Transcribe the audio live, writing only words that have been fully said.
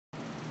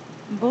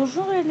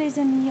Bonjour les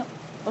amis,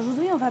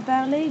 aujourd'hui on va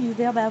parler du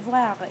verbe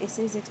avoir et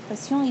ses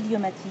expressions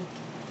idiomatiques.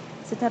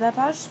 C'est à la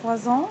page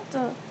 60,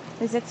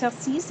 les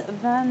exercices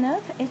 29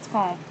 et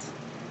 30.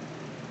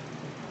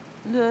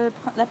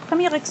 La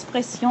première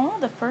expression,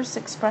 the first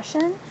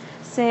expression,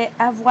 c'est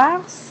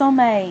avoir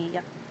sommeil.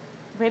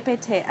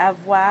 Répétez,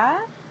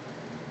 avoir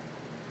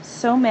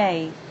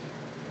sommeil.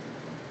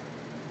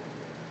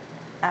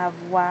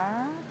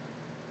 Avoir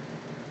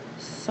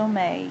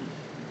sommeil.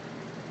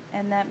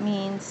 And that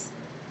means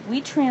we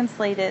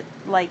translate it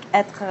like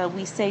être,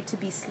 we say to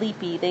be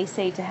sleepy, they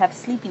say to have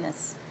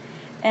sleepiness.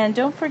 And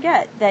don't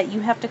forget that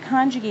you have to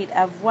conjugate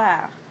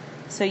avoir.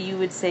 So you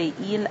would say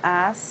il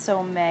a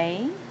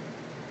sommeil.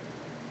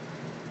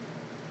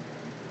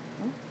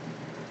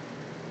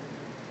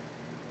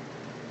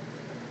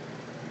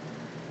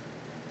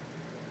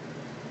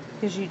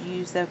 Because you'd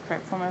use the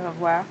correct form of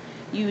avoir.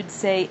 You would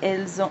say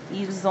ils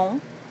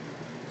ont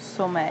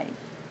sommeil.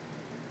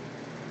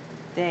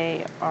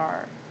 They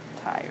are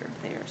tired,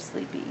 they are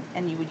sleepy.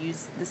 And you would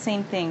use the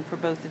same thing for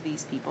both of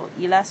these people.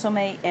 Il a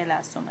sommeil, elle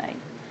a sommeil.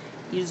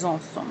 Ils ont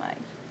sommeil.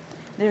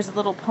 There's a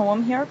little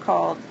poem here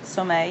called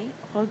Sommeil.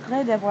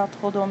 Regret d'avoir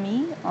trop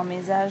dormi en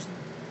mes âges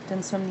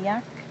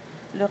d'insomniaque.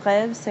 Le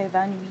rêve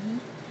s'évanouit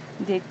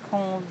dès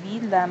qu'on vit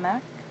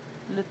l'hamac.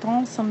 Le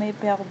temps sommeil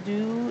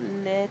perdu,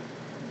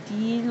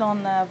 l'est-il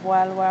en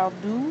avoir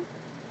doux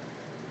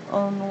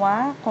au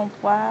noir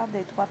comptoir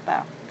des trois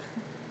parcs.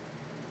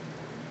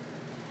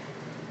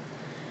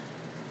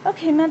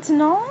 Ok,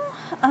 maintenant,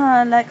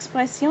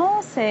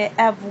 l'expression c'est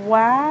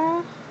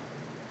avoir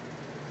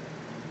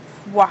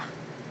froid.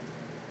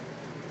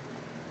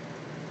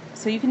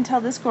 So you can tell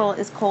this girl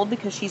is cold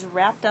because she's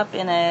wrapped up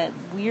in a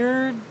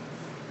weird,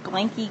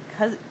 blanky,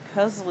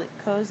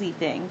 cozy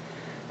thing.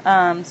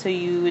 So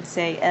you would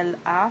say elle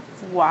a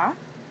froid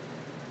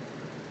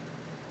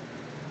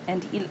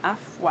and il a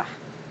froid.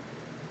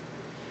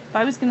 If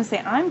I was going to say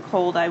I'm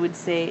cold, I would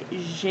say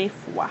j'ai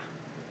froid.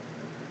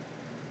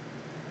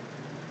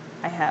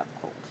 I have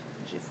cold.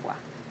 J'ai froid.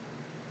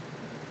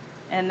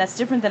 And that's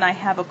different than I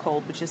have a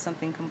cold, which is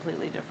something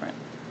completely different.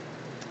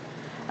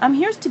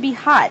 Here's to be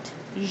hot.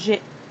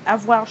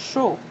 Avoir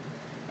chaud.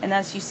 And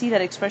as you see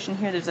that expression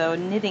here, there's a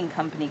knitting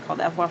company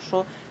called Avoir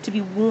chaud, to be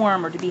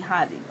warm or to be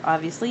hot.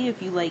 Obviously,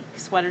 if you like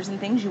sweaters and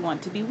things, you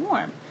want to be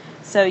warm.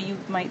 So you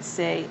might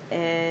say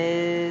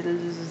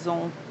elles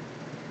ont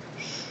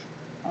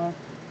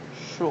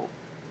chaud.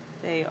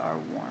 They are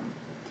warm.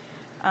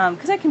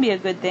 Because that can be a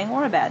good thing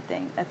or a bad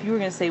thing. If you were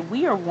going to say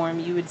we are warm,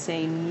 you would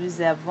say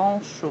nous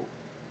avons chaud.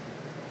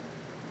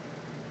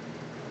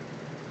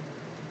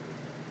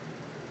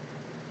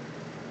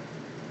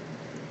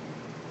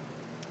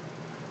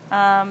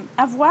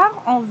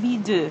 Avoir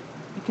envie de.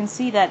 You can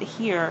see that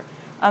here.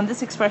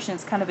 This expression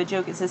is kind of a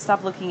joke. It says,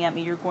 stop looking at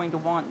me, you're going to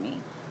want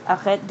me.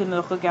 Arrête de me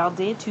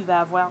regarder, tu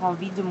vas avoir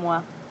envie de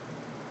moi.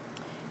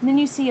 And then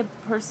you see a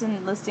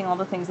person listing all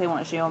the things they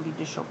want. J'ai envie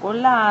de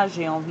chocolat,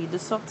 j'ai envie de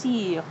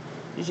sortir,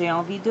 j'ai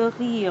envie de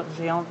rire,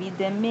 j'ai envie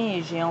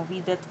d'aimer, j'ai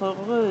envie d'être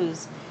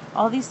heureuse.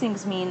 All these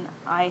things mean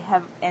I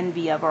have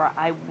envy of or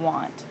I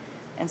want.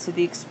 And so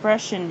the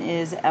expression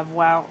is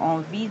avoir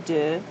envie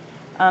de.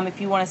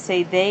 If you want to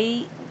say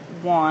they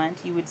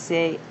want, you would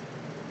say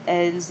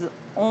elles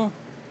ont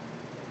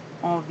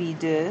envie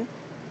de.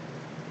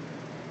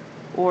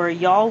 Or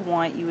y'all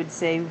want, you would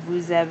say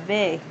vous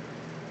avez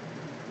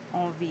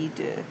envie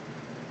de.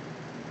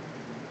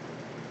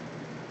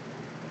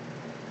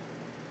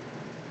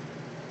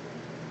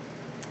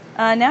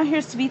 Now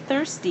here's to be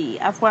thirsty.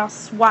 Avoir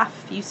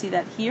soif. You see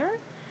that here.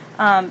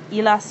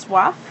 Il a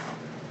soif.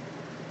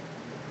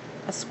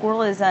 A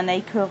squirrel is un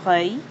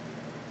écureuil.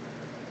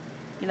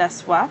 Il a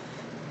soif.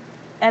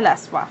 Elle a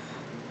soif.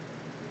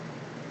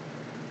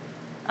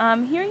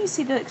 Here you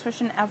see the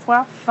expression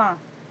avoir faim.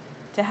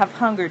 To have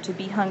hunger, to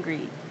be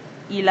hungry.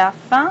 Il a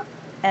faim.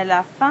 Elle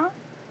a faim.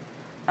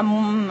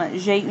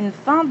 J'ai une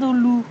faim de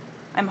loup.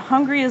 I'm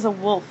hungry as a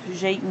wolf.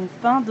 J'ai une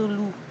faim de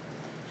loup.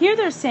 Here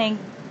they're saying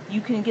you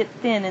can get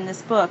thin in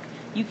this book.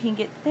 You can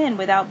get thin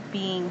without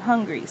being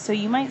hungry. So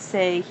you might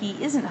say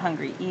he isn't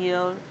hungry.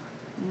 Il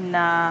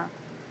n'a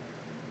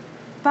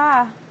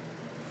pas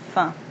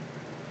faim.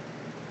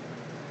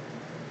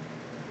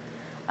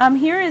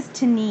 Here is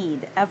to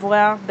need.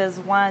 Avoir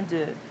besoin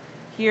de.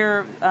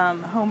 Here,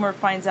 Homer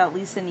finds out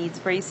Lisa needs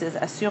braces.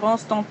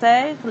 Assurance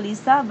dentaire,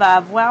 Lisa va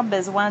avoir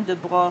besoin de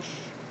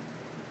broches.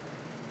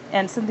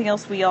 And something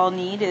else we all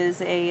need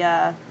is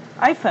a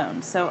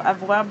iPhone. So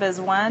avoir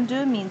besoin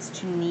de means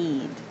to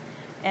need.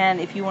 And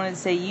if you wanted to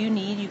say you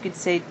need, you could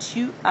say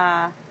tu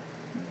as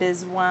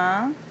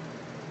besoin.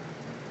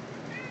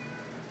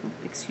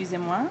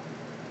 Excusez-moi.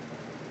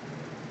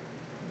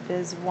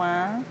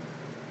 Besoin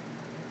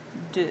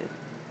de.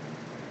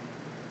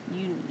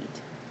 You need.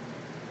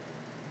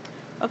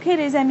 Ok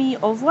les amis,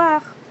 au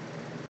revoir.